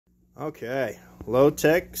Okay, low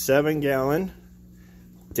tech 7-gallon,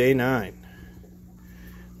 day 9.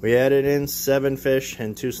 We added in 7 fish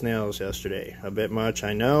and 2 snails yesterday. A bit much,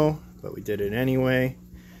 I know, but we did it anyway.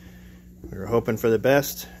 We were hoping for the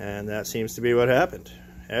best, and that seems to be what happened.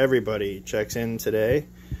 Everybody checks in today.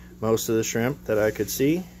 Most of the shrimp that I could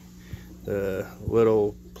see. The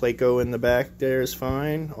little placo in the back there is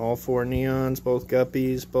fine. All 4 neons, both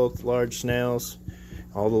guppies, both large snails,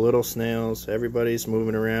 all the little snails. Everybody's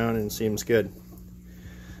moving around and seems good.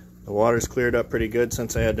 The water's cleared up pretty good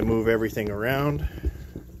since I had to move everything around.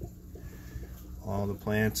 All the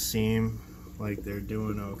plants seem like they're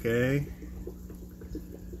doing okay.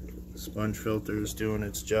 The sponge filter is doing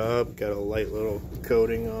its job. Got a light little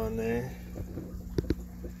coating on there.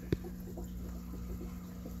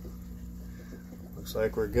 Looks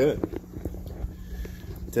like we're good.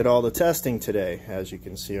 Did all the testing today, as you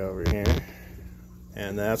can see over here.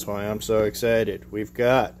 And that's why I'm so excited. We've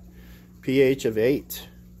got pH of 8,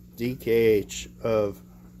 DKH of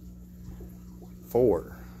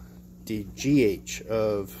 4, GH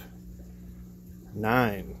of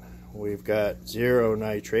 9. We've got 0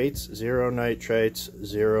 nitrates, 0 nitrites,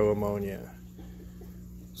 0 ammonia.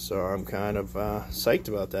 So I'm kind of psyched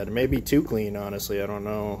about that. It may be too clean, honestly. I don't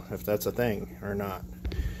know if that's a thing or not.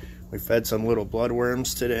 We fed some little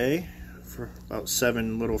bloodworms today, for about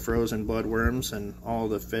 7 little frozen bloodworms, and all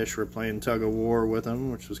the fish were playing tug of war with them,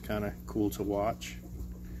 which was kind of cool to watch.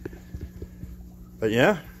 But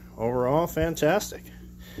yeah, overall fantastic.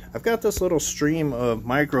 I've got this little stream of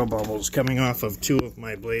micro bubbles coming off of 2 of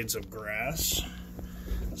my blades of grass.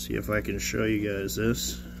 Let's see if I can show you guys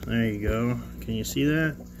this. There you go. Can you see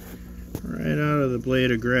that? Right out of the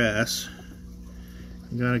blade of grass.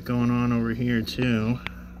 Got it going on over here too.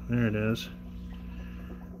 There it is.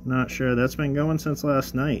 Not sure. That's been going since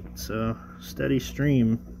last night, so steady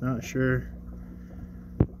stream. Not sure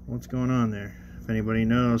what's going on there. If anybody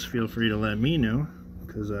knows, feel free to let me know,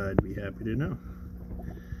 because I'd be happy to know.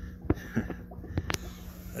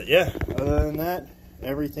 But yeah, other than that,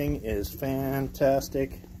 everything is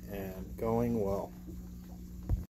fantastic and going well.